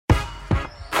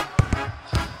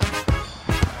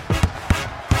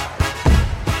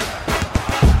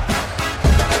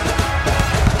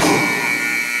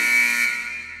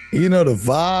know the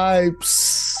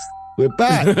vibes. We're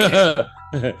back.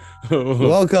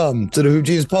 Welcome to the Hoop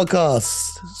Genius podcast,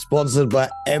 sponsored by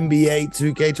NBA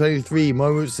 2K23.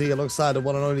 Mo Mootsie alongside the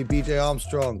one and only BJ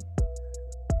Armstrong.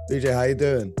 BJ, how you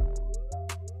doing?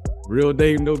 Real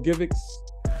name, no gimmicks.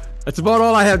 That's about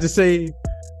all I have to say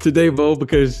today, Bo,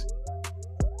 because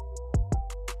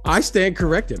I stand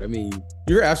corrected. I mean,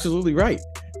 you're absolutely right.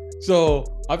 So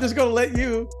I'm just gonna let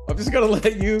you.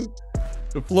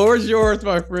 The floor is yours,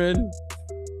 my friend.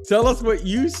 Tell us what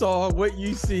you saw, what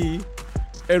you see,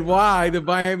 and why the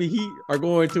Miami Heat are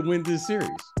going to win this series.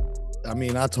 I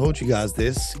mean, I told you guys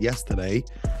this yesterday.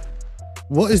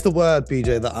 What is the word,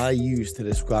 BJ, that I use to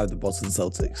describe the Boston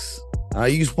Celtics? I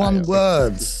use one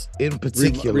word in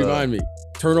particular. Remind me.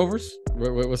 Turnovers?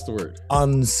 What's the word?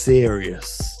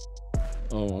 Unserious.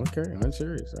 Oh, okay.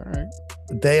 Unserious. All right.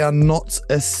 They are not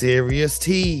a serious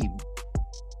team.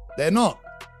 They're not.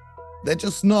 They're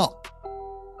just not.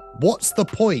 What's the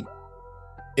point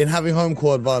in having home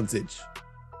court advantage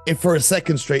if for a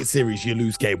second straight series you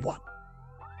lose game one?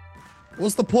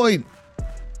 What's the point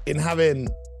in having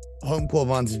home court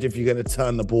advantage if you're going to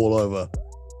turn the ball over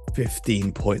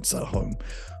 15 points at home?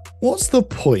 What's the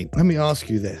point? Let me ask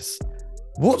you this.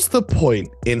 What's the point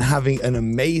in having an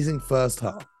amazing first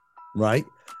half, right?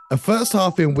 A first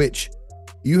half in which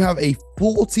you have a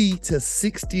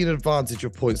 40-16 advantage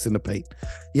of points in the paint.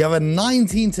 You have a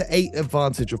 19-8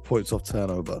 advantage of points off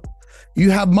turnover.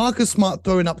 You have Marcus Smart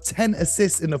throwing up 10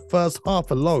 assists in the first half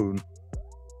alone,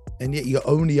 and yet you're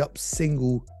only up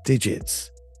single digits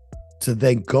to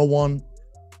then go on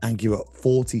and give up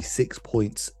 46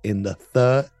 points in the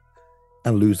third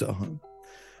and lose at home.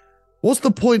 What's the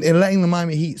point in letting the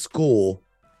Miami Heat score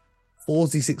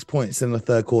 46 points in the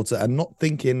third quarter and not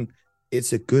thinking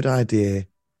it's a good idea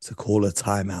to call a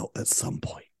timeout at some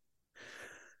point?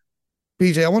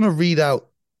 BJ, I want to read out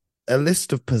a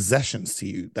list of possessions to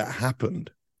you that happened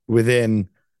within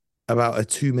about a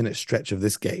 2-minute stretch of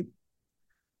this game.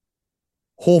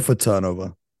 Horford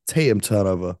turnover, Tatum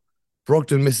turnover,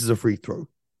 Brogdon misses a free throw,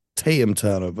 Tatum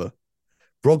turnover,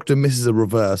 Brogdon misses a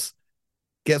reverse,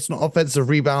 gets an offensive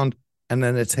rebound, and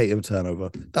then a Tatum turnover.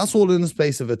 That's all in the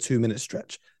space of a 2-minute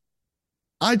stretch.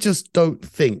 I just don't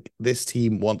think this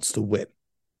team wants to win.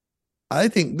 I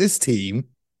think this team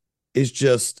is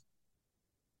just,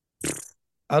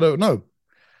 I don't know.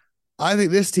 I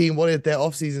think this team wanted their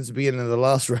offseason to be in the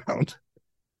last round.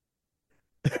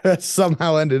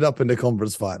 Somehow ended up in the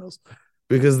conference finals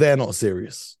because they're not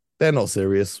serious. They're not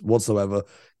serious whatsoever.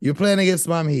 You're playing against the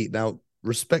Miami Heat. Now,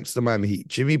 respect to the Miami Heat.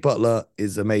 Jimmy Butler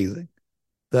is amazing.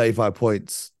 35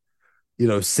 points,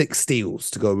 6 steals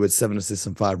to go with 7 assists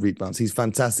and 5 rebounds. He's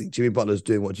fantastic. Jimmy Butler's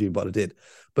doing what Jimmy Butler did.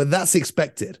 But that's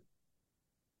expected.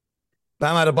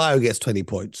 Bam Adebayo gets 20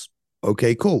 points.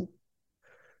 Okay, cool.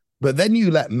 But then you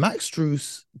let Max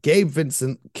Strus, Gabe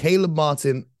Vincent, Caleb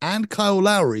Martin, and Kyle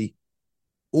Lowry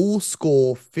all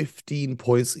score 15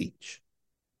 points each.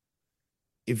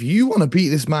 If you want to beat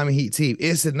this Miami Heat team,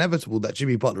 it's inevitable that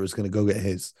Jimmy Butler is going to go get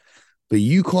his. But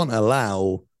you can't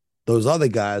allow those other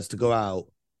guys to go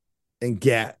out and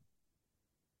get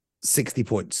 60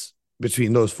 points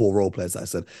between those 4 role players I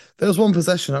said. There was one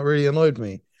possession that really annoyed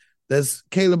me. There's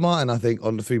Caleb Martin, I think,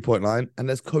 on the 3-point line, and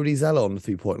there's Cody Zeller on the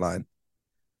 3-point line.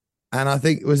 And I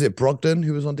think, was it Brogdon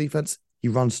who was on defense? He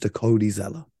runs to Cody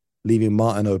Zeller, leaving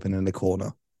Martin open in the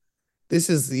corner. This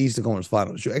is the Eastern Conference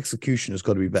Finals. Your execution has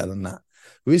got to be better than that.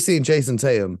 We're seeing Jason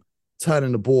Tatum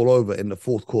turning the ball over in the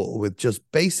fourth quarter with just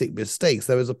basic mistakes.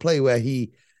 There was a play where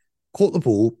he caught the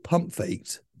ball, pump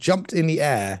faked, jumped in the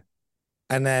air,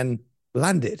 and then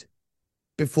landed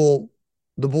before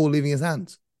the ball leaving his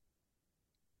hands.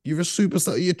 You're a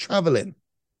superstar. You're traveling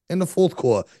in the fourth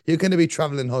quarter. You're going to be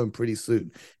traveling home pretty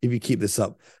soon if you keep this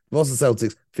up. Boston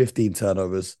Celtics, 15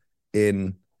 turnovers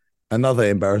in another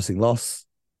embarrassing loss,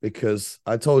 because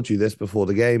I told you this before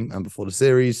the game and before the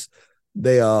series.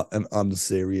 They are an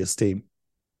unserious team.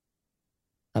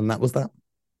 And that was that.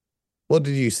 What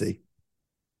did you see?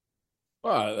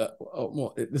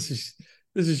 Well, this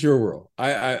is your world.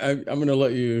 I'm going to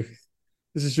let you.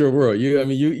 This is your world.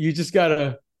 You just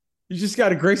gotta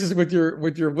grace us with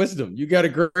your wisdom. You gotta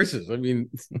grace us. I mean,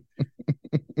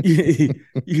 you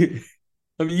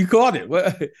called it.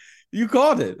 What you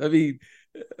called it? I mean,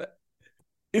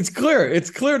 it's clear. It's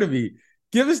clear to me.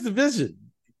 Give us the vision.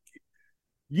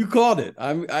 You called it.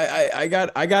 I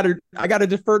got to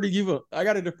defer to you. I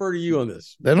got to defer to you on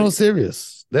this. They're not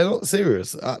serious. They're not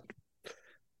serious.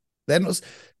 They're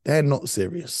not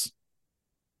serious.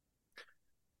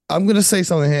 I'm going to say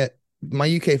something here.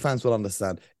 My UK fans will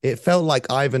understand. It felt like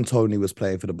Ivan Toney was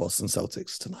playing for the Boston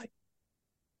Celtics tonight.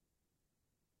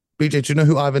 BJ, do you know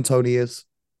who Ivan Toney is?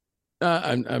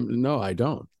 No, I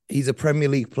don't. He's a Premier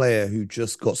League player who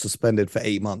just got suspended for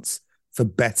 8 months for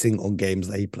betting on games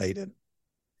that he played in.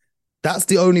 That's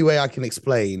the only way I can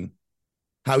explain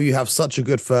how you have such a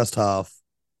good first half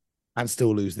and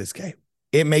still lose this game.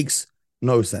 It makes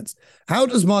no sense. How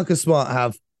does Marcus Smart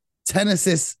have 10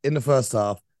 assists in the first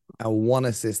half and 1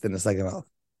 assist in the second half?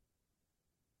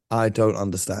 I don't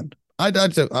understand. I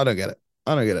don't get it.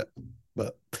 I don't get it.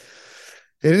 But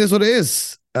it is what it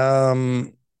is.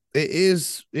 It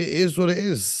is what it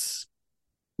is.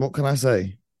 What can I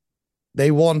say?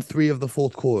 They won 3 of the 4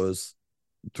 quarters.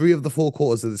 3 of the 4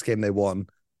 quarters of this game they won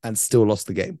and still lost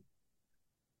the game.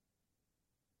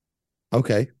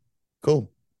 Okay,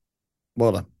 cool.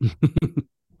 Well done.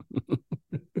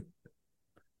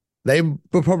 They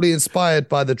were probably inspired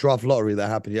by the draft lottery that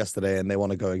happened yesterday and they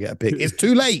want to go and get a pick. It's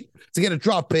too late to get a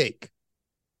draft pick.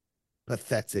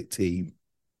 Pathetic team.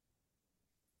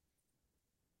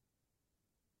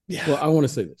 Yeah. Well, I want to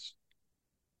say this.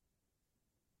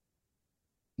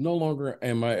 No longer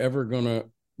am I ever going to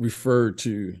refer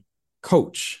to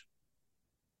Coach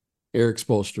Eric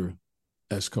Spoelstra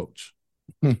as coach.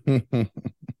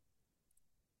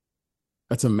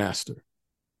 That's a master.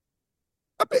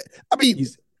 I mean,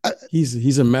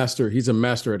 he's a master. He's a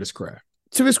master at his craft.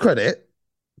 To his credit,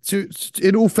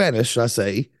 in all fairness, should I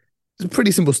say, it's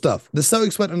pretty simple stuff. The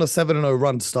Celtics went on a 7-0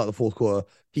 run to start the fourth quarter.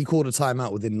 He called a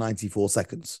timeout within 94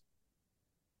 seconds.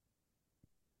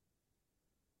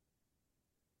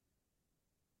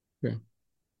 Okay.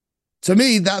 To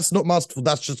me, that's not masterful.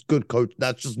 That's just good coach.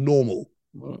 That's just normal.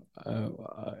 Well,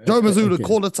 Joe Mazzulla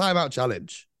called a timeout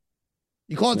challenge.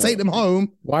 You can't take them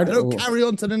home. Why they don't carry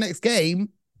on to the next game?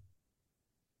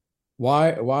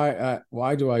 Why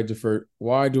do I defer?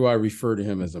 Why do I refer to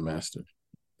him as a master?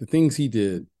 The things he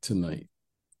did tonight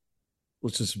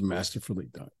was just masterfully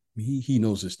done. He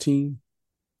knows his team.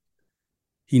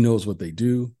 He knows what they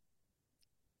do.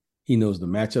 He knows the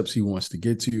matchups he wants to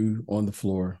get to on the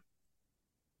floor.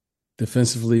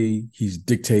 Defensively, he's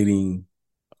dictating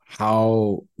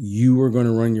how you are going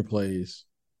to run your plays.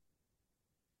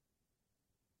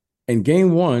 And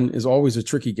game one is always a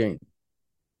tricky game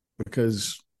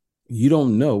because you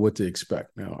don't know what to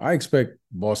expect. Now, I expect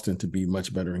Boston to be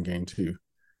much better in game two.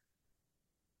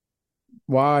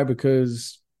 Why?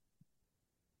 Because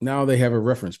now they have a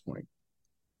reference point.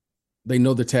 They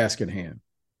know the task at hand.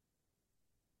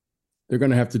 They're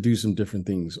going to have to do some different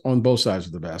things on both sides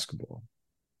of the basketball.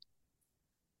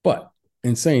 But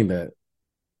in saying that,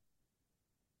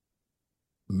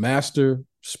 Master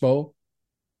Spo,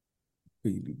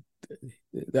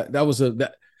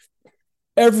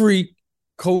 every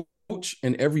coach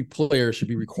and every player should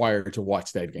be required to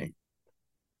watch that game.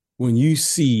 When you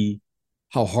see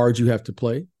how hard you have to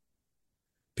play,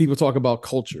 people talk about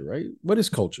culture, right? What is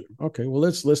culture? Okay, well,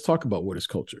 let's talk about what is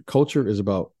culture. Culture is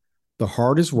about the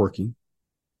hardest working,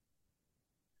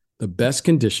 the best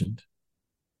conditioned,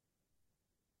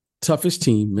 toughest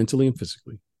team mentally and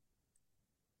physically,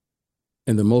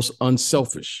 and the most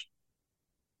unselfish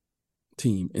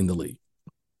team in the league.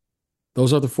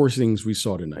 Those are the 4 things we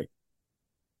saw tonight.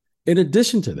 In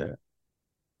addition to that,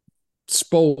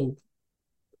 Spo,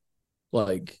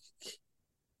 like,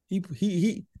 I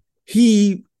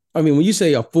mean, when you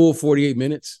say a full 48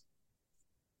 minutes,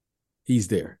 he's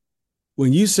there.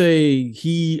 When you say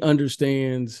he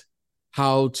understands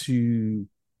how to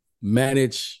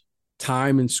manage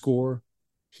time and score,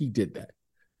 he did that.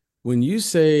 When you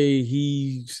say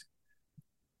he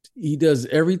does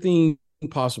everything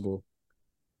possible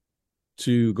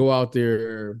to go out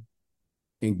there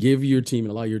and give your team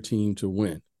and allow your team to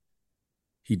win,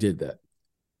 he did that.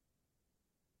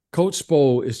 Coach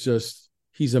Spo is just,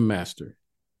 he's a master.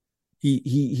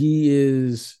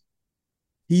 He's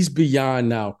beyond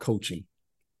now coaching.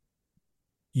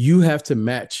 You have to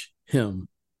match him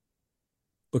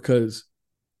because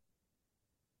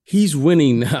he's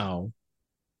winning now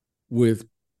with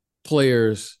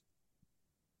players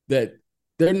that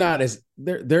they're not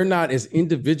as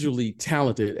individually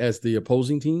talented as the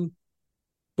opposing team,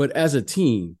 but as a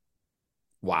team,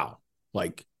 wow.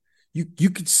 Like you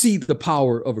could see the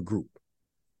power of a group.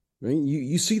 Right?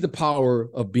 You see the power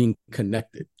of being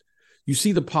connected. You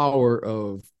see the power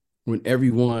of when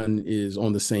everyone is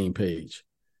on the same page.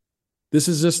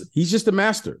 He's just a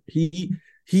master. He's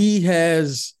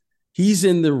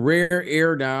in the rare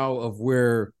air now of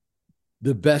where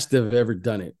the best have ever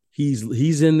done it.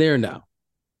 He's in there now.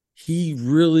 He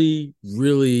really,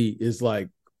 really is like,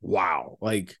 wow.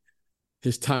 Like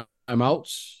his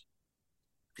timeouts,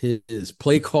 his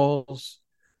play calls,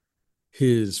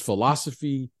 his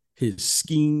philosophy, his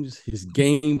schemes, his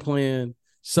game plan,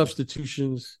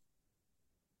 substitutions.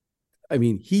 I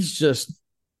mean, he's at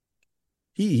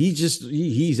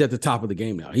the top of the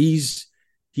game now. He's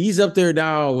up there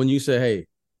now when you say, hey,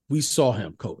 we saw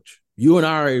him coach. You and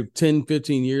I are 10,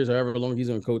 15 years, however long he's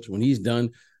going to coach. When he's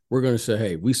done, we're going to say,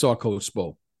 hey, we saw Coach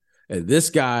Spo. And this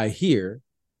guy here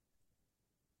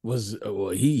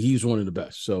he's one of the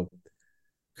best. So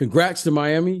congrats to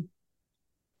Miami.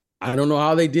 I don't know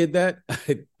how they did that.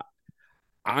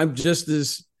 I'm just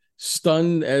as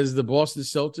stunned as the Boston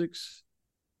Celtics.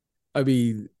 I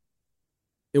mean,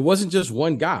 it wasn't just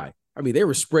one guy. I mean, they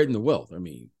were spreading the wealth. I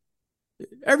mean,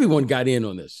 everyone got in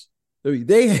on this. I mean,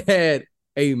 they had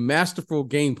a masterful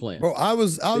game plan. Bro, I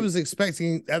was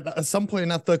expecting at some point in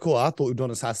that third quarter, I thought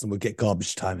Udonis Hassan would get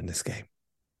garbage time in this game.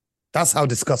 That's how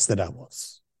disgusted I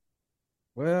was.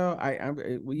 Well,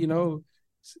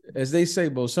 as they say,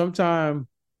 Bo, sometime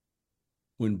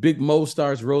when Big Mo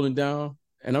starts rolling down,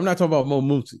 and I'm not talking about Mo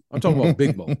Moosey, I'm talking about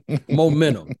Big Mo,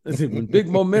 momentum. When big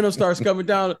momentum starts coming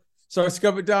down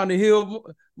the hill,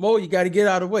 Mo, you got to get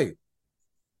out of the way.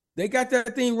 They got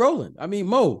that thing rolling. I mean,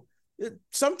 Mo,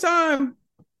 sometime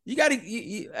you got to,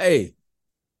 hey,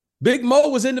 Big Mo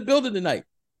was in the building tonight.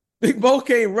 Big Mo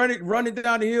came running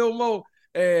down the hill, Mo,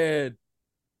 and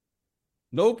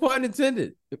no pun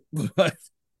intended, but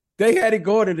they had it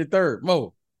going in the third,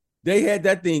 Mo. They had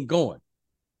that thing going.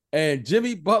 And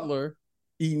Jimmy Butler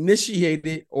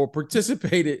initiated or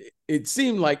participated, it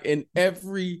seemed like, in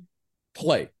every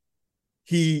play.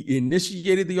 He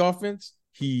initiated the offense.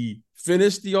 He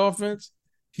finished the offense.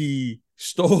 He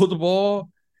stole the ball.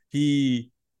 He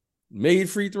made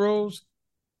free throws.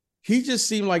 He just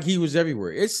seemed like he was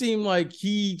everywhere. It seemed like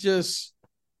he just,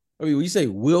 when you say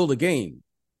will the game,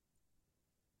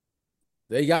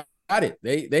 they got it.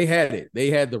 They had it. They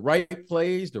had the right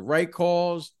plays, the right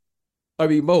calls. I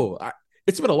mean, Mo,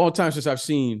 it's been a long time since I've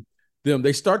seen them.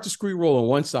 They start the screen roll on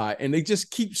one side, and they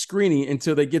just keep screening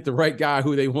until they get the right guy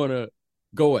who they want to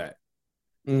go at.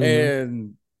 Mm-hmm.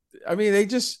 And I mean,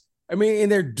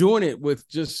 and they're doing it with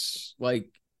just like,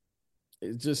 they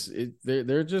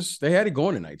had it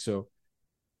going tonight. So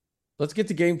let's get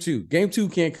to game two. Game two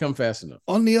can't come fast enough.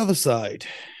 On the other side,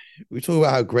 we talk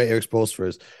about how great Eric Spoelstra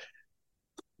is.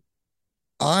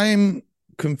 I'm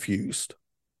confused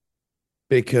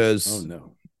because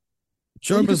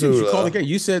Joe Mazzulla.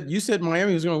 You said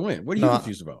Miami was going to win. What are you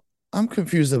confused about? I'm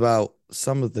confused about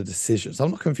some of the decisions. I'm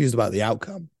not confused about the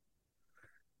outcome.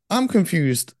 I'm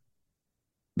confused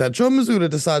that Joe Mazzulla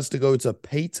decides to go to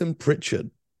Peyton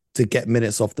Pritchard to get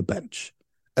minutes off the bench.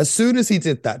 As soon as he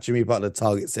did that, Jimmy Butler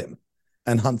targets him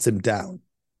and hunts him down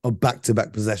on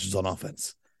back-to-back possessions on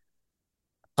offense.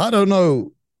 I don't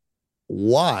know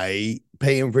why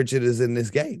Peyton Pritchard is in this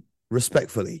game,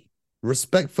 respectfully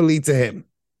to him.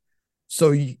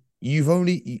 So you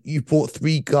brought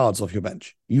 3 guards off your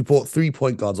bench. You brought 3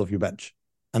 point guards off your bench,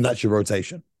 and that's your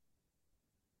rotation.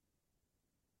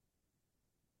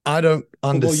 I don't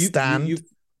understand.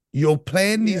 You're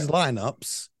playing these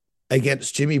lineups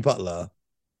against Jimmy Butler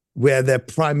where they're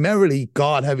primarily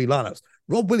guard-heavy lineups.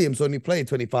 Rob Williams only played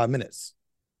 25 minutes.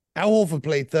 Al Horford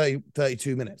played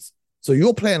 32 minutes. So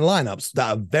you're playing lineups that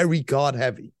are very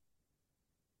guard-heavy.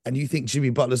 And you think Jimmy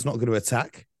Butler's not going to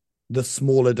attack the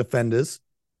smaller defenders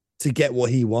to get what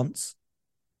he wants?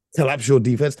 Collapse your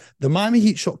defense. The Miami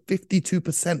Heat shot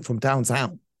 52% from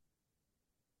downtown.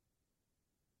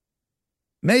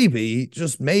 Maybe,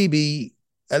 just maybe,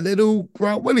 a little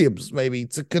Grant Williams, maybe,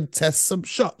 to contest some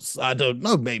shots. I don't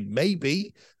know.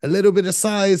 Maybe a little bit of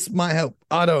size might help.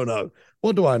 I don't know.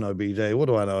 What do I know, BJ? What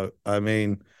do I know? I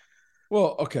mean...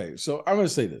 Well, okay, so I'm going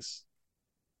to say this.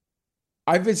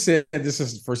 I've been saying this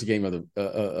is the first game of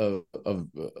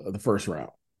the first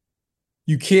round.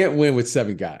 You can't win with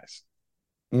 7 guys.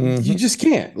 Mm-hmm. You just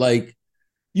can't. Like,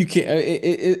 you can't.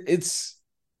 It's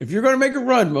if you're going to make a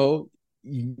run, Mo,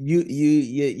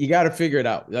 you got to figure it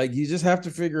out. Like, you just have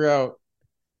to figure out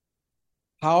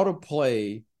how to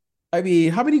play. I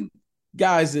mean, how many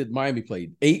guys did Miami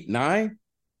play? 8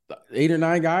 or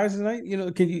 9 guys tonight? You know,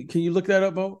 can you look that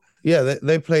up, Mo? Yeah,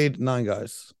 they played 9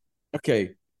 guys.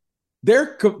 Okay.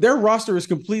 Their roster is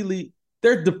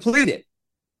they're depleted.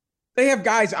 They have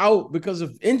guys out because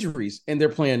of injuries, and they're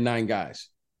playing 9 guys.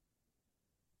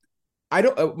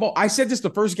 I said this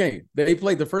the first game. They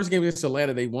played the first game against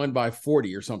Atlanta. They won by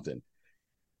 40 or something.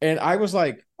 And I was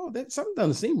like, that something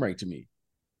doesn't seem right to me.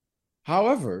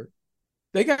 However,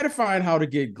 they got to find how to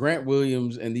get Grant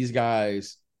Williams and these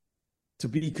guys to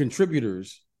be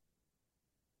contributors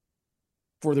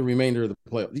for the remainder of the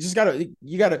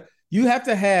playoffs. You have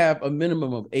to have a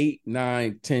minimum of 8,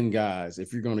 9, 10 guys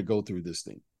if you're going to go through this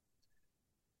thing.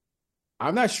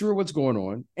 I'm not sure what's going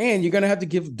on, and you're going to have to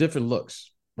give different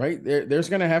looks, right? There's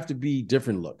going to have to be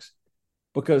different looks.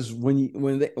 because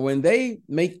when they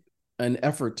make an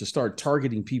effort to start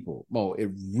targeting people, Mo, it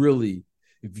really,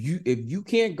 if you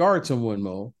can't guard someone,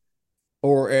 Mo,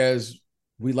 or as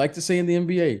we like to say in the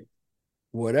NBA,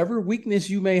 whatever weakness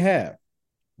you may have,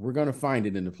 we're going to find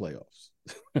it in the playoffs.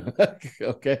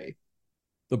 Okay.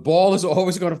 The ball is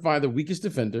always going to find the weakest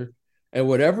defender, and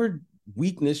whatever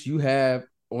weakness you have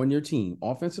on your team,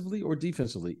 offensively or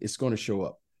defensively, it's going to show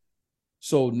up.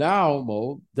 So now,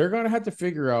 Mo, they're going to have to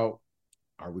figure out,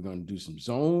 are we going to do some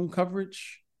zone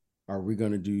coverage? Are we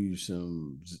going to do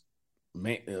some,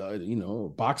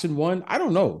 boxing one? I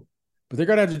don't know. But they're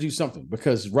going to have to do something,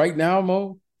 because right now,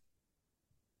 Mo,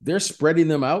 they're spreading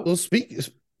them out. Well, speaking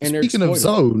of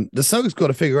zone, the Celtics got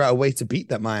to figure out a way to beat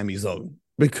that Miami zone,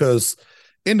 because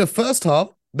in the first half,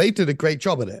 they did a great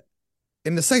job at it.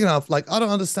 In the second half, I don't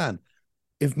understand.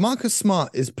 If Marcus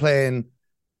Smart is playing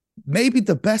maybe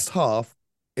the best half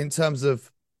in terms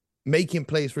of making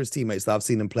plays for his teammates that I've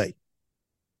seen him play,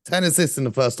 10 assists in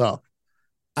the first half,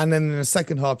 and then in the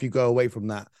second half, you go away from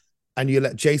that and you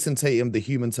let Jason Tatum, the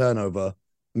human turnover,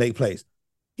 make plays.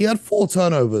 He had 4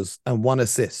 turnovers and 1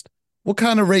 assist. What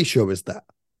kind of ratio is that?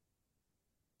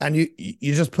 And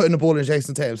you're just putting the ball in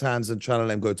Jason Tatum's hands and trying to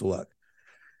let him go to work.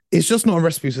 It's just not a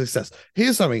recipe for success.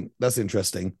 Here's something that's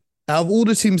interesting. Out of all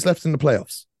the teams left in the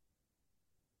playoffs,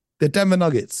 the Denver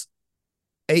Nuggets,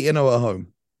 8-0 at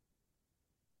home.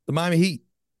 The Miami Heat,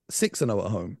 6-0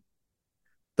 at home.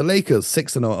 The Lakers,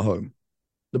 6-0 at home.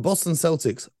 The Boston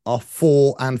Celtics are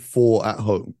 4-4 at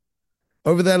home.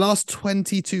 Over their last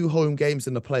 22 home games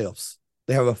in the playoffs,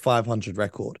 they have a 500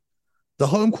 record. The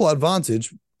home court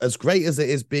advantage, as great as it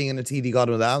is being in a TD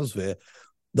Garden with the atmosphere,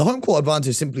 the home court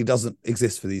advantage simply doesn't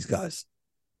exist for these guys.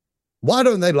 Why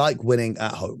don't they like winning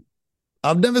at home?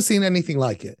 I've never seen anything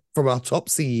like it from a top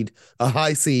seed, a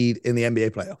high seed in the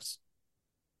NBA playoffs.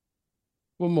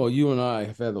 Well, Mo, you and I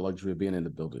have had the luxury of being in the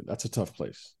building. That's a tough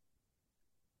place.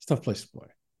 It's a tough place to play.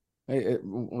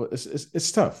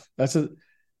 It's tough. That's a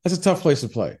tough place to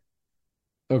play.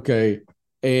 Okay.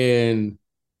 And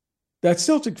that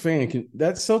Celtic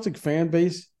fan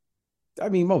base, I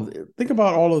mean, Mo, think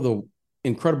about all of the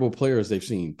incredible players they've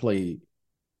seen play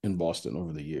in Boston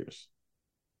over the years.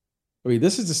 I mean,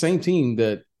 this is the same team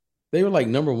that they were like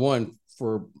number one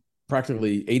for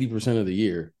practically 80% of the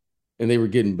year, and they were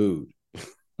getting booed.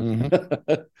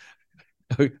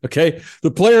 Mm-hmm. Okay.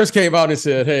 The players came out and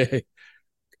said, hey,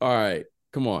 all right,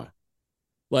 come on.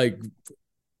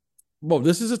 Well,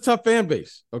 this is a tough fan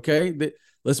base. Okay.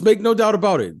 Let's make no doubt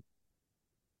about it.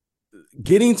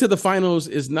 Getting to the finals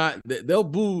is not, they'll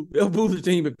boo the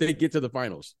team if they get to the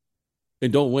finals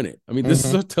and don't win it. I mean, this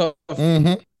is a tough.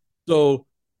 Mm-hmm. So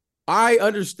I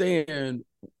understand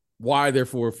why they're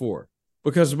 4-4,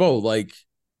 because Mo,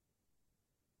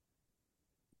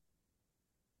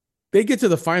 they get to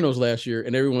the finals last year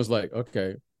and everyone's like,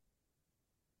 okay.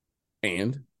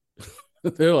 And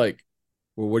they're like,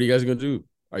 well, what are you guys going to do?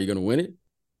 Are you going to win it?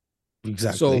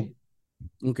 Exactly.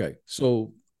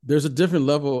 So there's a different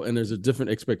level and there's a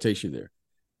different expectation there.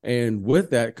 And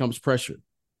with that comes pressure.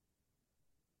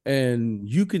 And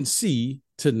you can see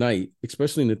tonight,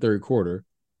 especially in the third quarter,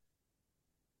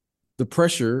 the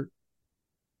pressure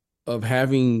of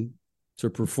having to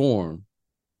perform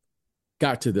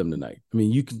got to them tonight. I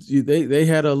mean, they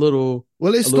had a little.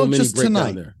 Well, it's not just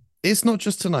tonight. There. It's not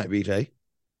just tonight, BJ.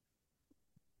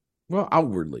 Well,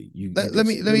 outwardly, let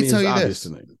me tell you this.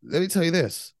 Let me tell you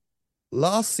this.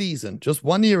 Last season, just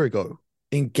 1 year ago,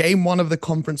 in game 1 of the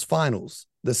conference finals,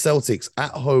 the Celtics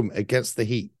at home against the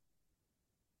Heat,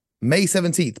 May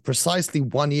 17th, precisely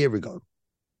 1 year ago,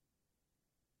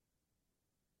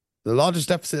 the largest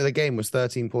deficit of the game was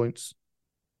 13 points,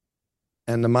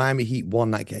 and the Miami Heat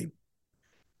won that game.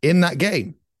 In that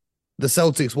game, the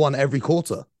Celtics won every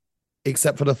quarter,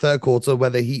 except for the third quarter where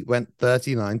the Heat went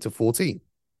 39-14.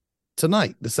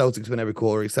 Tonight, the Celtics win every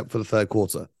quarter except for the third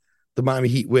quarter. The Miami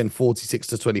Heat win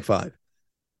 46-25.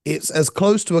 It's as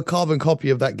close to a carbon copy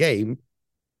of that game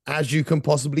as you can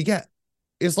possibly get.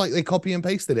 It's like they copy and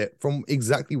pasted it from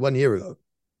exactly 1 year ago.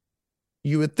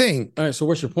 You would think. All right, so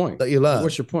what's your point? That you learn.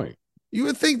 What's your point? You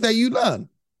would think that you learn.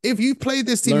 If you played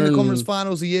this team in the conference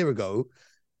finals a year ago,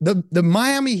 the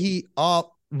Miami Heat are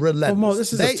relentless. Mo,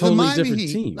 this is a totally different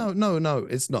team. No,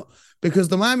 it's not. Because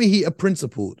the Miami Heat are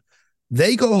principled.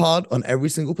 They go hard on every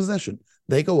single possession.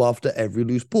 They go after every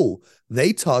loose ball.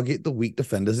 They target the weak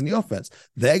defenders in the offense.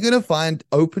 They're going to find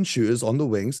open shooters on the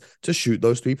wings to shoot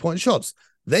those 3-point shots.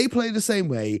 They play the same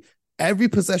way every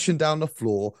possession down the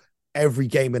floor, every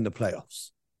game in the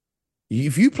playoffs.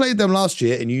 If you played them last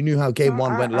year and you knew how game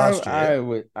 1 went last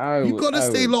year, you've got to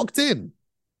stay locked in.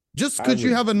 Just because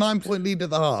you have a 9-point lead at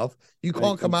the half, you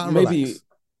can't come out and relax.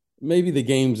 maybe the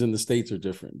games in the States are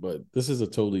different, but this is a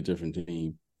totally different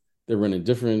team. They're running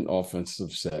different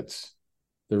offensive sets.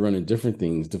 They're running different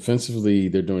things. Defensively,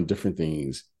 they're doing different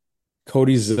things.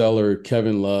 Cody Zeller,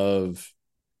 Kevin Love,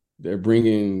 they're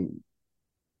bringing,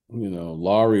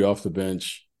 Lowry off the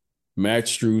bench. Matt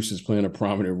Strus is playing a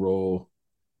prominent role.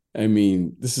 I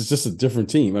mean, this is just a different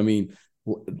team. I mean,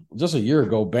 just a year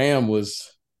ago, Bam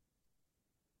was,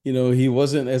 he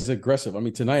wasn't as aggressive. I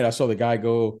mean, tonight I saw the guy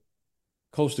go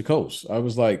coast to coast. I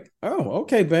was like, oh,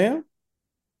 okay, Bam.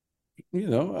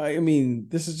 I mean,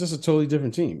 this is just a totally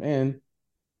different team. And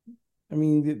I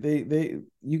mean,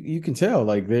 you can tell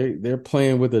like they're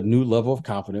playing with a new level of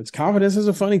confidence. Confidence is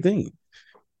a funny thing.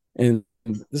 And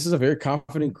this is a very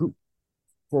confident group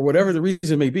for whatever the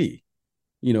reason may be.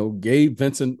 Gabe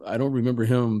Vincent, I don't remember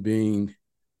him being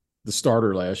the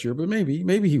starter last year, but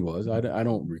maybe he was. I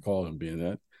don't recall him being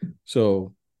that.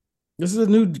 So this is a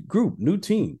new group, new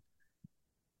team.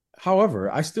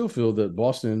 However, I still feel that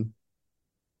Boston,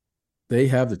 they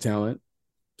have the talent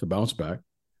to bounce back.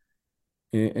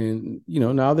 And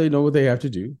now they know what they have to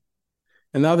do.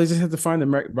 And now they just have to find the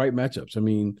right matchups. I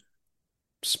mean,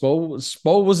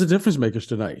 Spo was the difference makers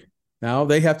tonight. Now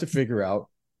they have to figure out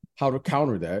how to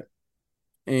counter that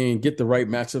and get the right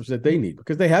matchups that they need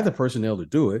because they have the personnel to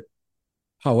do it.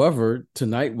 However,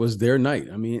 tonight was their night.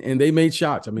 I mean, and they made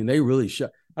shots. I mean, they really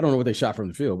shot. I don't know what they shot from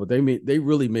the field, but they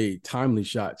really made timely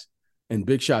shots and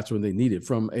big shots when they needed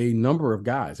from a number of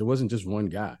guys. It wasn't just one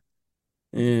guy.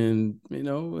 And,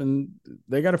 and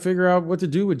they got to figure out what to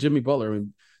do with Jimmy Butler. I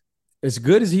mean, as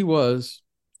good as he was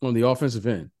on the offensive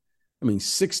end,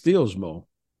 6 steals, Mo.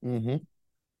 Mm-hmm.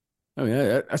 I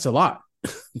mean, that's a lot.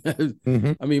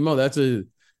 Mm-hmm. I mean, Mo, that's a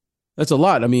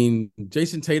lot. I mean,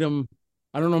 Jason Tatum,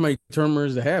 I don't know how many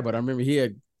turnovers they had, but I remember he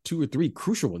had 2 or 3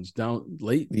 crucial ones down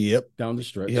late. Yep. Down the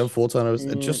stretch. He had 4 turnovers.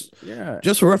 And just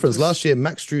for reference, last year,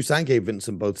 Max Strus and Gabe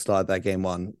Vincent both started that game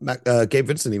one. Gabe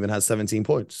Vincent even had 17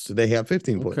 points. Today he had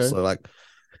 15 points. So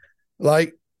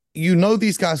like,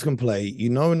 these guys can play.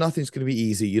 Nothing's going to be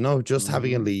easy. Just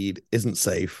having a lead isn't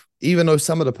safe. Even though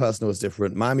some of the personnel is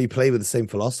different, Miami play with the same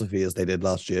philosophy as they did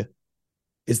last year.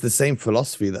 It's the same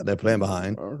philosophy that they're playing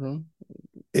behind.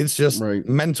 It's just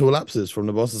mental lapses from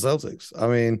the Boston Celtics. I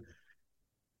mean,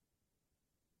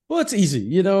 well, it's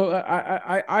easy.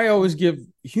 I always give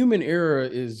human error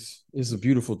is a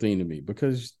beautiful thing to me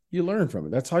because you learn from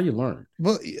it. That's how you learn.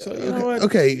 But so,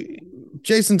 okay,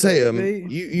 Jason Tatum,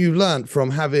 you learned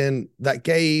from having that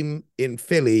game in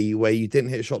Philly where you didn't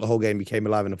hit a shot the whole game, you came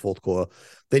alive in the fourth quarter.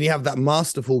 Then you have that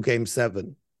masterful game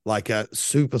 7, like a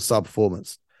superstar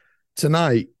performance.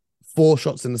 Tonight, 4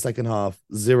 shots in the second half,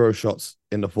 0 shots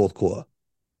in the fourth quarter.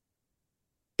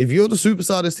 If you're the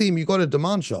superstar of this team, you got to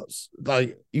demand shots.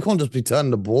 Like, you can't just be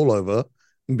turning the ball over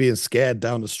and being scared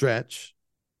down the stretch.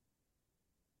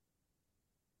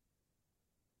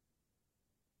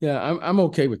 Yeah, I'm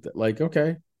okay with that. Like,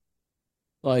 okay.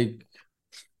 Like,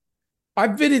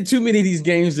 I've been in too many of these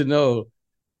games to know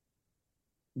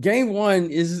game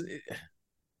 1 is,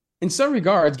 in some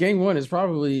regards, game 1 is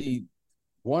probably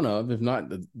one of, if not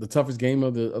the toughest game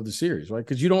of the series, right?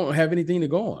 Because you don't have anything to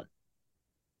go on.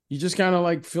 You just kind of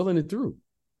like filling it through.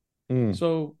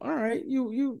 So, all right,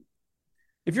 you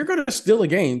if you're going to steal a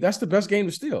game, that's the best game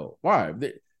to steal. Why?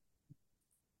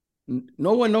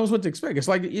 No one knows what to expect. It's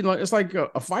like, it's like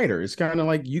a fighter. It's kind of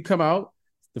like you come out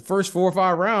the first 4 or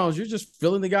 5 rounds, you're just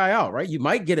filling the guy out, right? You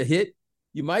might get a hit.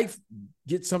 You might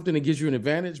get something that gives you an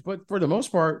advantage. But for the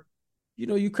most part,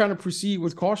 you kind of proceed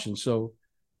with caution. So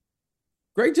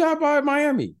great job by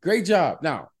Miami. Great job.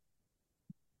 Now,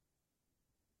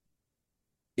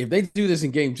 if they do this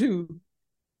in game 2,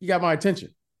 you got my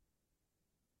attention.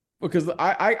 Because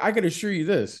I can assure you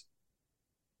this.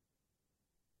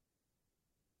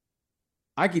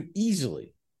 I could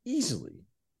easily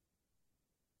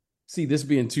see this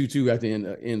being 2-2 at the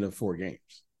end of 4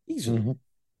 games. Easily. Mm-hmm.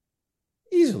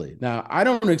 Easily. Now, I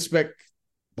don't expect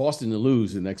Boston to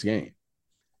lose the next game.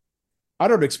 I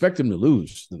don't expect them to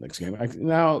lose the next game.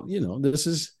 Now, this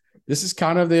is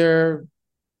kind of their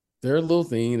little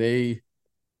thing. They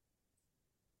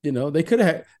could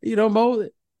have had, Mo,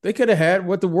 they could have had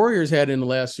what the Warriors had in the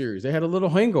last series. They had a little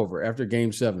hangover after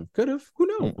game 7. Could have. Who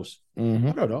knows? Mm-hmm.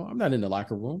 I don't know. I'm not in the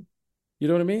locker room. You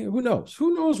know what I mean? Who knows?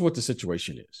 Who knows what the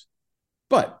situation is?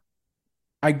 But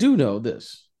I do know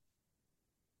this.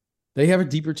 They have a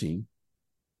deeper team.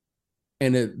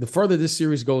 And the further this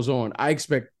series goes on, I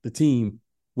expect the team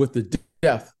with the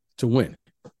depth to win.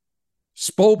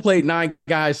 Spo played 9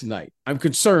 guys tonight. I'm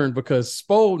concerned because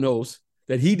Spo knows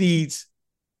that he needs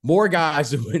more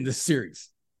guys to win the series.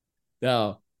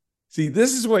 Now, see,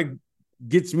 this is what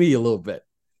gets me a little bit.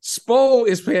 Spo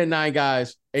is playing 9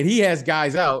 guys, and he has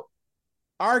guys out.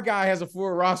 Our guy has a full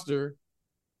roster,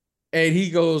 and he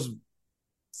goes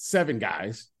 7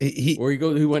 guys. He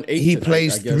He went 8 he tonight,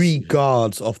 plays I guess. 3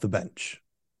 guards off the bench.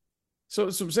 So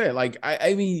that's what I'm saying. Like,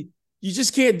 I mean, you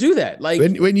just can't do that. Like,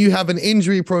 when you have an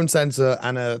injury-prone center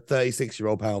and a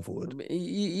 36-year-old power forward,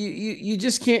 you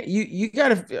just can't. You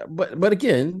gotta. But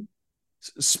again,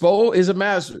 Spo is a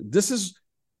master. This is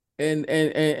and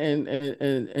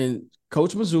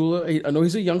Coach Mazzulla. I know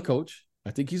he's a young coach.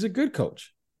 I think he's a good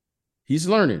coach. He's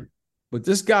learning, but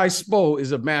this guy Spo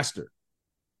is a master.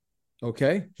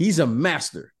 Okay, he's a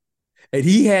master, and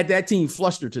he had that team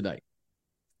flustered tonight.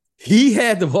 He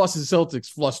had the Boston Celtics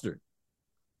flustered.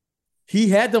 He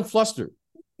had them flustered.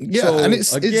 Yeah, so, and it's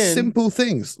simple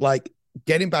things like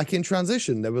getting back in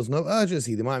transition. There was no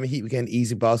urgency. The Miami Heat were getting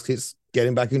easy baskets,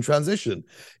 getting back in transition.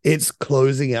 It's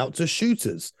closing out to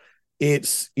shooters.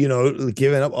 It's,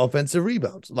 giving up offensive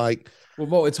rebounds. Like, well,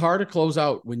 Mo, it's hard to close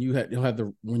out when you don't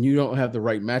have the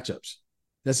right matchups.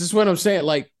 That's just what I'm saying.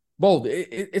 Like, Mo,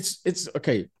 it's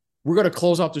okay. We're gonna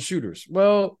close out the shooters.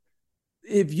 Well,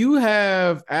 if you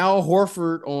have Al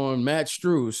Horford on Matt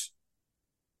Strus,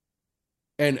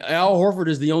 and Al Horford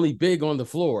is the only big on the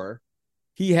floor,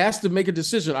 he has to make a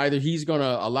decision. Either he's going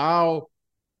to allow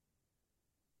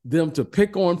them to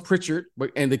pick on Pritchard,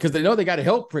 and because they know they got to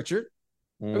help Pritchard.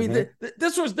 Mm-hmm. I mean,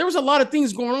 there was a lot of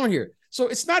things going on here. So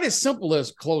it's not as simple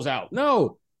as close out.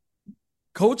 No,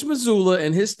 Coach Mazzulla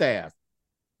and his staff,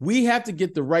 we have to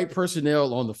get the right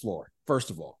personnel on the floor,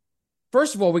 first of all.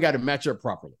 First of all, we got to match up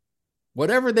properly.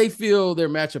 Whatever they feel their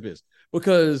matchup is.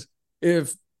 Because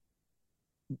if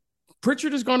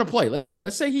Pritchard is going to play,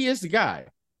 let's say he is the guy,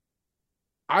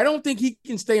 I don't think he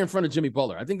can stay in front of Jimmy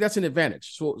Butler. I think that's an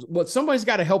advantage. So somebody's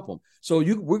got to help him. So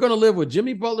we're going to live with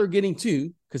Jimmy Butler getting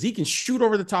 2 because he can shoot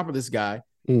over the top of this guy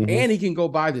and he can go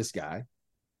by this guy.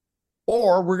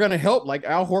 Or we're going to help like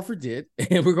Al Horford did,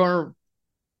 and we're going to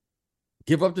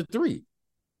give up the 3.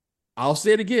 I'll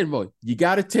say it again, Mo. You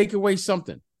got to take away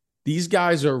something. These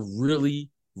guys are really,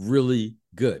 really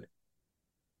good.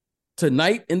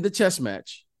 Tonight in the chess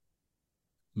match,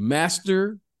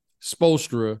 Master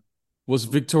Spoelstra was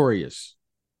victorious.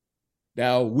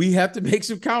 Now, we have to make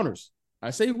some counters.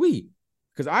 I say we,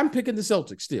 because I'm picking the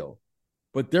Celtics still.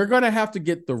 But they're going to have to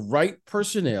get the right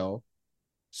personnel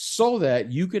so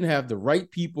that you can have the right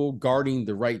people guarding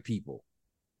the right people.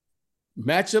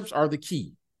 Matchups are the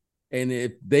key. And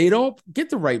if they don't get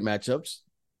the right matchups,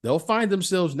 they'll find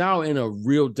themselves now in a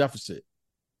real deficit.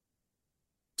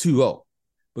 2-0.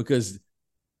 Because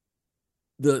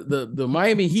the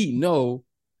Miami Heat know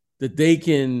that they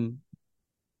can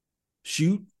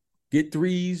shoot, get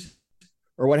threes,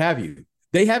 or what have you.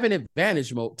 They have an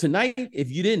advantage, Mo. Tonight, if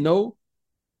you didn't know,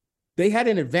 they had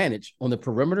an advantage on the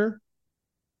perimeter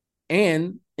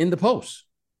and in the post.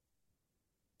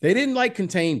 They didn't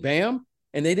contain Bam,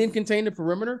 and they didn't contain the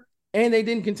perimeter, and they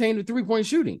didn't contain the three-point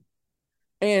shooting.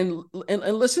 And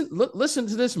listen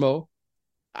to this, Mo.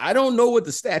 I don't know what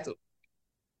the stats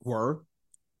were,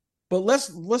 but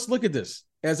let's look at this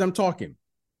as I'm talking.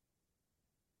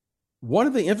 One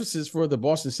of the emphasis for the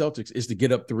Boston Celtics is to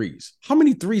get up threes. How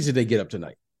many threes did they get up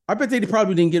tonight? I bet they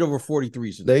probably didn't get over 40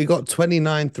 threes tonight. They got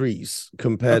 29 threes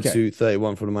compared to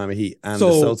 31 for the Miami Heat. And the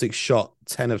Celtics shot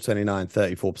 10 of 29,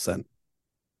 34%.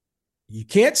 You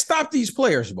can't stop these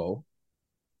players, Mo,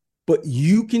 but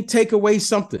you can take away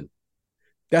something.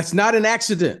 That's not an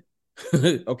accident.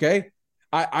 Okay?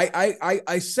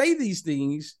 I say these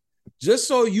things just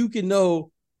so you can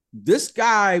know this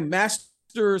guy,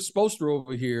 Master Spoelstra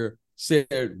over here,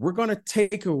 said we're going to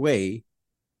take away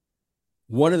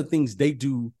one of the things they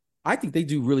do. I think they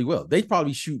do really well. They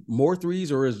probably shoot more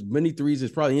threes or as many threes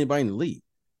as probably anybody in the league.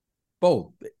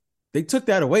 Both. They took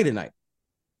that away tonight.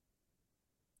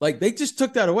 They just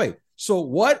took that away. So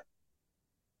what?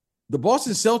 The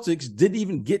Boston Celtics didn't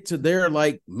even get to their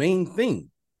main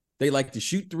thing. They like to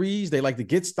shoot threes. They like to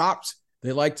get stops.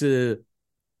 They like to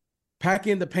pack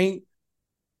in the paint.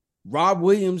 Rob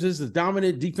Williams is the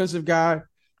dominant defensive guy.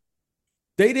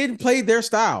 They didn't play their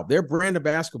style, their brand of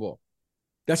basketball.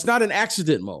 That's not an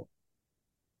accident, Mo.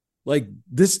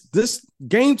 This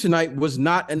game tonight was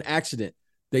not an accident.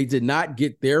 They did not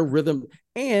get their rhythm.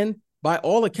 And by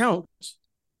all accounts,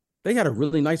 they had a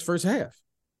really nice first half.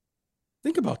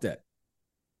 Think about that.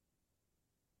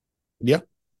 Yeah.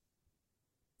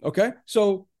 Okay.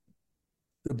 So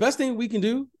the best thing we can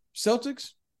do,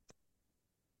 Celtics,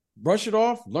 brush it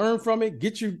off, learn from it,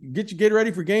 get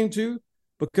ready for game 2,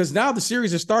 because now the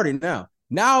series is starting now.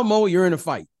 Now, Mo, you're in a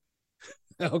fight.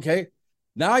 Okay.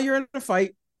 Now you're in a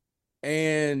fight,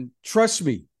 and trust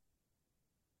me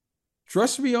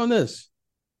on this.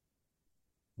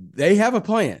 They have a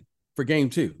plan for game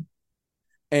 2.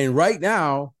 And right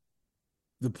now,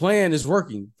 the plan is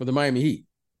working for the Miami Heat.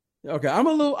 Okay, I'm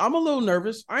a little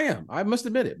nervous. I must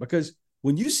admit it, because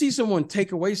when you see someone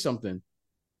take away something,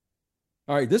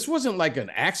 all right, this wasn't like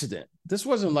an accident. This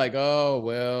wasn't like, oh,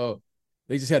 well,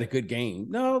 they just had a good game.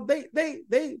 No, they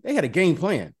had a game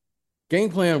plan. Game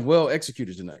plan well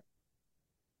executed tonight.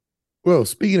 Well,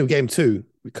 speaking of game 2,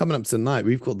 we're coming up tonight.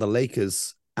 We've got the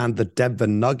Lakers and the Denver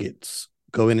Nuggets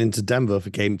going into Denver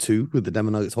for game 2, with the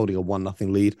Denver Nuggets holding a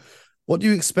 1-0 lead. What do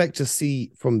you expect to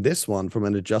see from this one from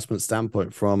an adjustment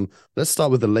standpoint? Let's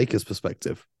start with the Lakers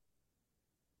perspective.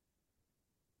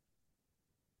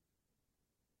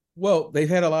 Well, they've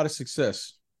had a lot of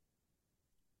success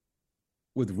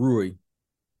with Rui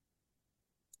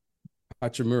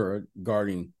Hachimura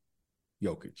guarding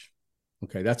Jokic.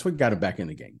 Okay, that's what got him back in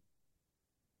the game.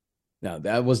 Now,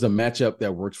 that was the matchup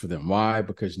that works for them. Why?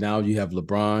 Because now you have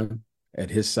LeBron at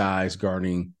his size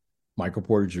guarding Michael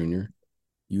Porter Jr.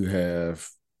 You have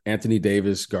Anthony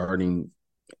Davis guarding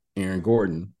Aaron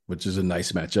Gordon, which is a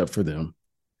nice matchup for them.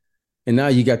 And now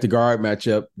you got the guard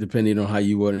matchup, depending on how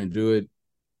you want to do it.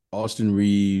 Austin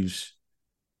Reeves,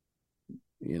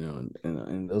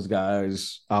 and those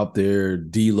guys out there,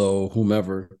 D'Lo,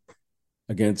 whomever,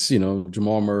 against,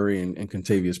 Jamal Murray and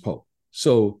Kentavious Pope.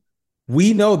 So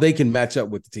we know they can match up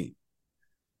with the team.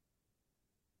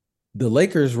 The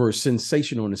Lakers were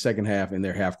sensational in the second half in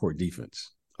their half-court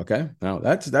defense. Okay? Now,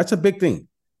 that's a big thing.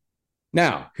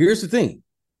 Now, here's the thing.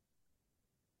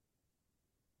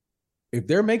 If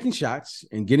they're making shots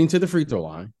and getting to the free throw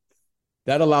line,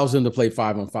 that allows them to play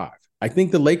 5-on-5. I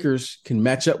think the Lakers can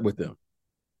match up with them.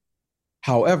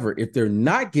 However, if they're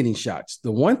not getting shots,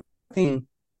 the one thing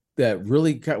that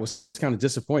really was kind of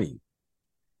disappointing,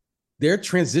 their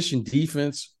transition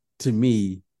defense, to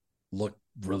me, looked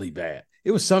really bad. It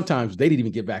was sometimes they didn't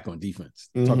even get back on defense,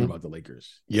 talking about the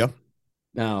Lakers. Yeah.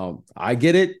 Now, I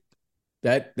get it.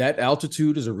 That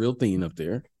altitude is a real thing up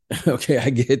there. Okay,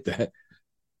 I get that.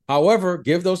 However,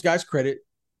 give those guys credit.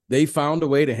 They found a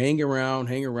way to hang around,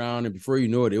 and before you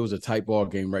know it, it was a tight ball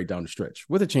game right down the stretch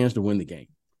with a chance to win the game.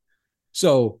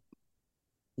 So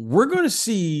we're going to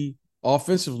see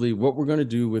offensively what we're going to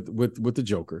do with the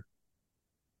Joker,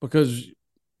 because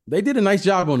they did a nice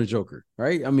job on the Joker,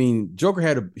 right? I mean, Joker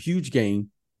had a huge game,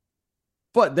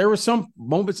 but there were some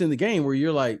moments in the game where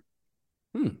you're like,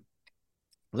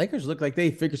 Lakers look like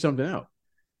they figured something out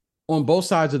on both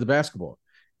sides of the basketball.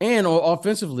 And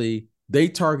offensively, they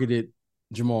targeted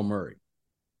Jamal Murray.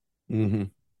 Mm-hmm.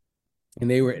 And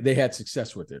they had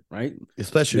success with it, right?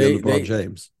 Especially LeBron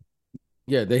James.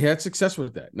 Yeah, they had success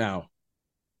with that. Now,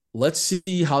 let's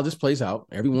see how this plays out.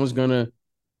 Everyone's going to,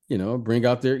 bring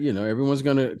out their, everyone's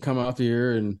going to come out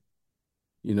there and,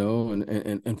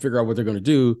 and figure out what they're going to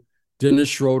do. Dennis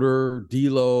Schroeder,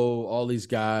 D'Lo, all these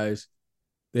guys,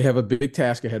 they have a big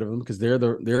task ahead of them because they're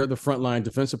the frontline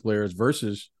defensive players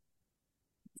versus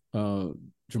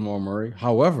Jamal Murray.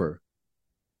 However,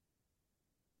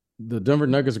 the Denver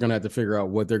Nuggets are going to have to figure out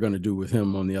what they're going to do with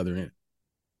him on the other end.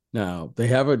 Now, they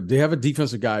have a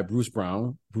defensive guy, Bruce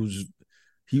Brown,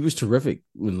 he was terrific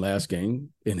in last game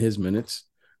in his minutes,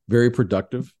 very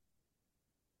productive.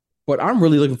 But I'm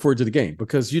really looking forward to the game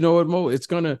because, you know what, Mo, it's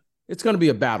gonna be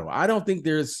a battle. I don't think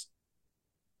there's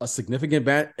a significant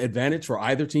advantage for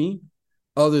either team,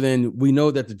 other than we know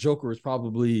that the Joker is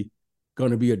probably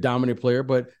going to be a dominant player.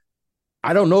 But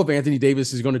I don't know if Anthony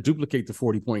Davis is going to duplicate the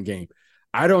 40-point game.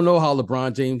 I don't know how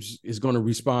LeBron James is going to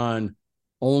respond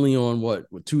only on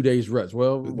with 2 days rest.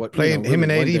 Well, him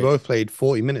and AD both played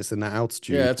 40 minutes in that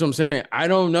altitude. Yeah, that's what I'm saying. I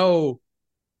don't know.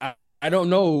 I don't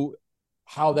know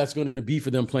how that's going to be for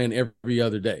them playing every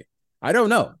other day. I don't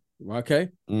know. Okay.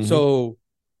 Mm-hmm. So,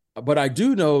 but I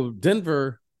do know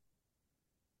Denver,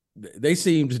 they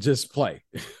seem to just play.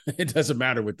 It doesn't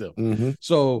matter with them. Mm-hmm.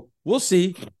 So we'll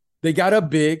see. They got up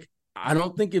big.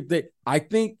 I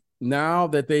think now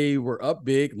that they were up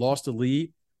big, lost the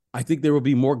lead, I think they will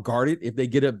be more guarded if they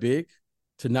get up big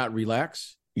to not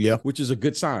relax. Yeah. Which is a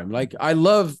good sign. Like I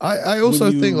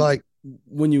also think like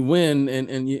when you win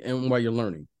and while you're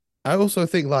learning. I also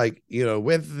think like,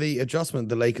 with the adjustment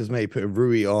the Lakers made, putting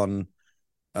Rui on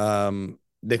Nikola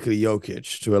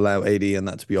Jokic to allow AD and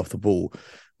that to be off the ball,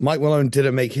 Mike Malone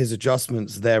didn't make his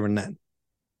adjustments there and then.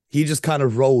 He just kind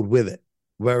of rolled with it.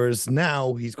 Whereas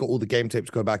now he's got all the game tape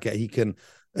to go back at. He can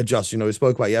adjust. We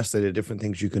spoke about yesterday the different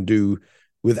things you can do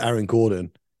with Aaron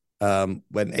Gordon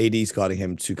when AD's guarding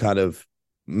him to kind of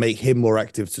make him more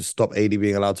active to stop AD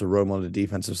being allowed to roam on the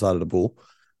defensive side of the ball.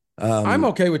 I'm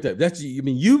okay with that.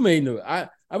 You may know. I'm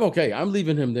okay. I'm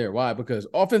leaving him there. Why? Because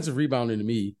offensive rebounding to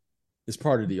me is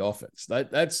part of the offense.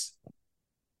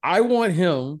 I want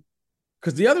him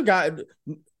because the other guy,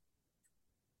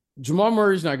 Jamal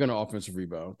Murray's not going to offensive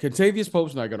rebound. Kentavious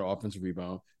Pope's not going to offensive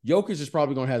rebound. Jokic is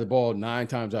probably going to have the ball 9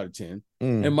 times out of 10.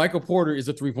 And Michael Porter is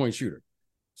a 3-point shooter.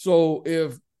 So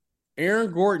if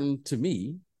Aaron Gordon, to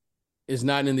me, is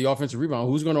not in the offensive rebound,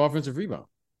 who's going to offensive rebound?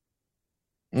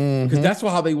 Because that's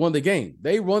how they won the game.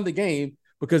 They won the game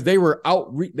because they were out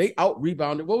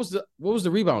rebounded. What was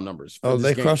the rebound numbers?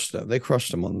 They crushed them. They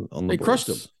crushed them on the. They crushed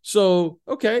them. So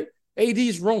okay,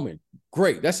 AD's roaming.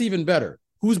 Great. That's even better.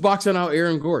 Who's boxing out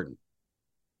Aaron Gordon?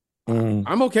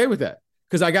 I'm okay with that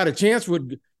because I got a chance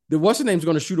with the what's the name's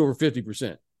going to shoot over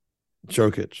 50%.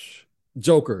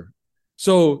 Joker.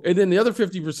 So and then the other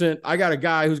 50%, I got a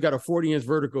guy who's got a 40-inch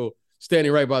vertical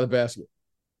standing right by the basket.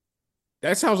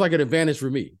 That sounds like an advantage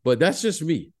for me, but that's just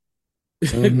me.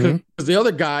 Because the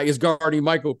other guy is guarding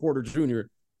Michael Porter Jr.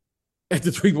 at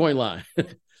the 3-point line.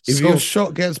 If your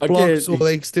shot gets blocked or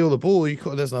they steal the ball,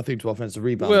 there's nothing to offensive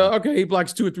rebound. Well, okay, he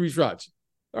blocks 2 or 3 shots.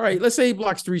 All right, let's say he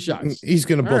blocks 3 shots. He's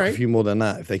going to block a few more than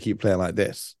that if they keep playing like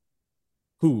this.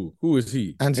 Who is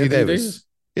he? Anthony Davis.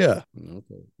 Yeah.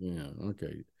 Okay. Yeah.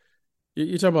 Okay.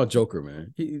 You're talking about Joker,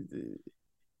 man. He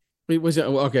was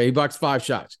okay. He blocks 5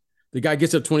 shots. The guy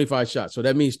gets up 25 shots, so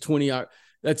that means 20 out.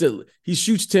 That's it. He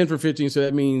shoots 10 for 15, so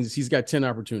that means he's got 10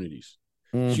 opportunities.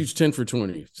 Shoots 10 for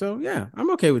 20. So yeah,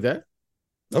 I'm okay with that.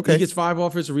 Okay. He gets 5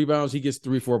 offensive rebounds. He gets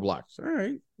 3-4 blocks. All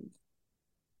right.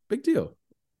 Big deal.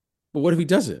 But what if he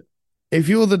doesn't? If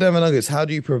you're the Denver Nuggets, how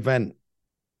do you prevent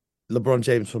LeBron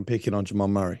James from picking on Jamal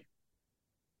Murray?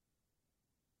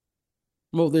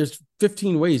 Well, there's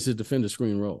 15 ways to defend a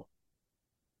screen roll.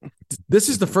 This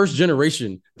is the first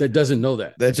generation that doesn't know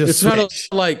that. They're just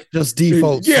just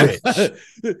default switch.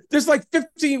 There's like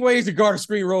 15 ways to guard a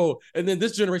screen roll, and then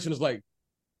this generation is like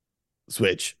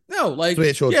switch. No, like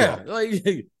switch or drop.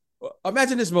 Like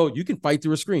imagine this mode. You can fight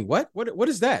through a screen. What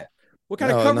is that? What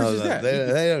kind of coverage is that?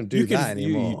 They don't do that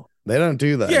anymore. They don't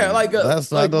do that. Yeah,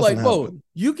 anymore. Mo,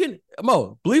 you can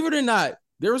believe it or not,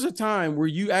 there was a time where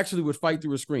you actually would fight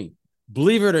through a screen.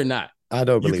 Believe it or not. I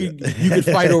don't believe it. You could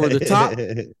fight over the top.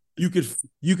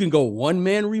 You can go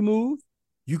 1-man remove.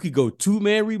 You could go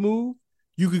 2-man remove.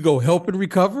 You could go help and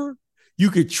recover. You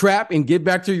could trap and get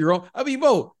back to your own. I mean,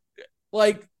 Mo,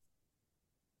 like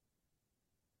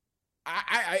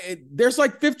there's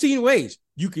like 15 ways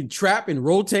you can trap and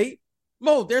rotate.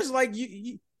 Mo, there's like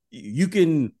you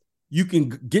can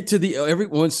get to the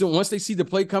everyone. So once they see the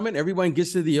play coming, everyone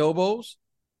gets to the elbows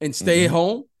and stay at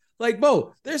home. Like,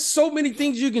 Mo, there's so many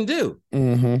things you can do.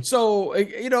 So,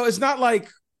 it's not like,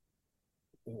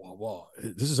 wow,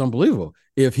 this is unbelievable.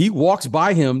 If he walks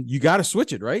by him, you got to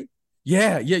switch it, right?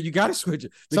 Yeah, you got to switch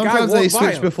it. Sometimes they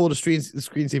switch before the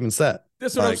screen's even set.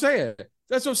 That's what I'm saying.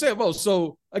 That's what I'm saying, Mo.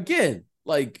 So, again,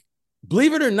 like,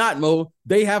 believe it or not, Mo,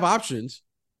 they have options.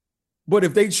 But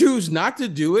if they choose not to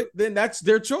do it, then that's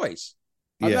their choice.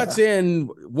 I'm not saying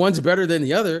one's better than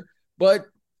the other, but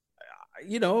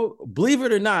believe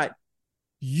it or not,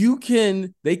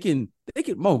 they can,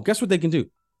 Mo, guess what they can do?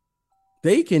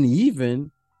 They can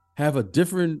even have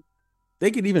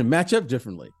they can even match up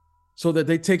differently so that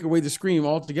they take away the screen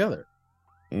altogether.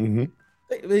 He's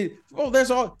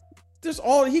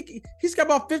got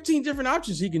about 15 different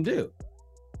options he can do.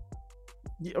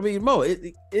 I mean, Mo,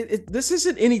 this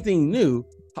isn't anything new.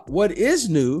 What is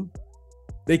new,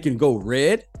 they can go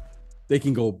red, they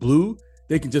can go blue,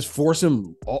 they can just force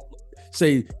him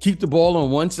say keep the ball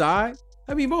on one side.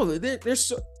 I mean, Mo,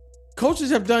 coaches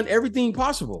have done everything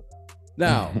possible.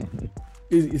 Now,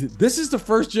 this is the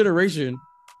first generation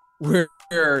where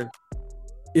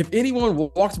if anyone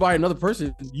walks by another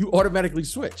person, you automatically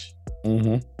switch.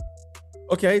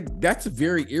 Okay, that's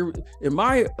in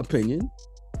my opinion,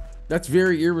 that's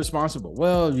very irresponsible.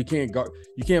 Well, you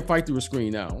can't fight through a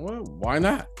screen now. Well, why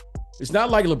not? It's not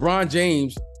like LeBron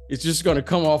James is just going to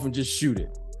come off and just shoot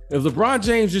it. If LeBron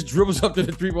James just dribbles up to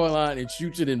the 3-point line and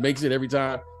shoots it and makes it every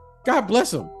time, God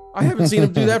bless him. I haven't seen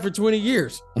him do that for 20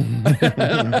 years. I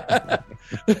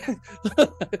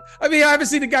mean, I haven't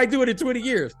seen a guy do it in 20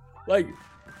 years. Like,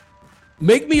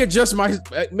 make me adjust my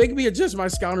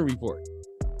scouting report.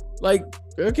 Like,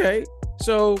 okay,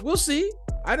 so we'll see.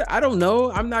 I don't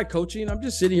know. I'm not coaching. I'm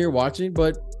just sitting here watching,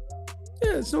 but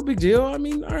yeah, it's no big deal. I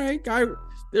mean, all right, guy,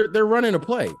 they're running a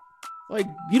play. Like,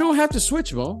 you don't have to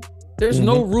switch, Mo. There's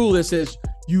no rule that says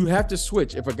you have to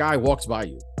switch if a guy walks by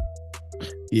you.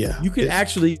 Yeah. You can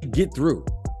actually get through.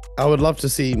 I would love to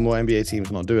see more NBA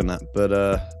teams not doing that, but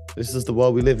this is the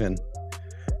world we live in.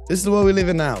 This is the world we live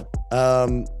in now.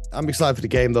 I'm excited for the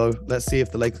game, though. Let's see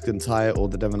if the Lakers can tie it or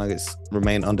the Denver Nuggets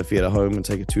remain undefeated at home and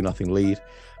take a 2-0 lead.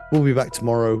 We'll be back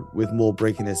tomorrow with more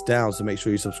breaking this down, so make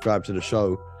sure you subscribe to the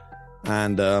show.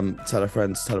 and tell a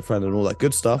friend, and all that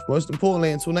good stuff. Most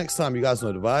importantly, until next time, you guys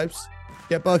know the vibes.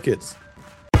 Get buckets.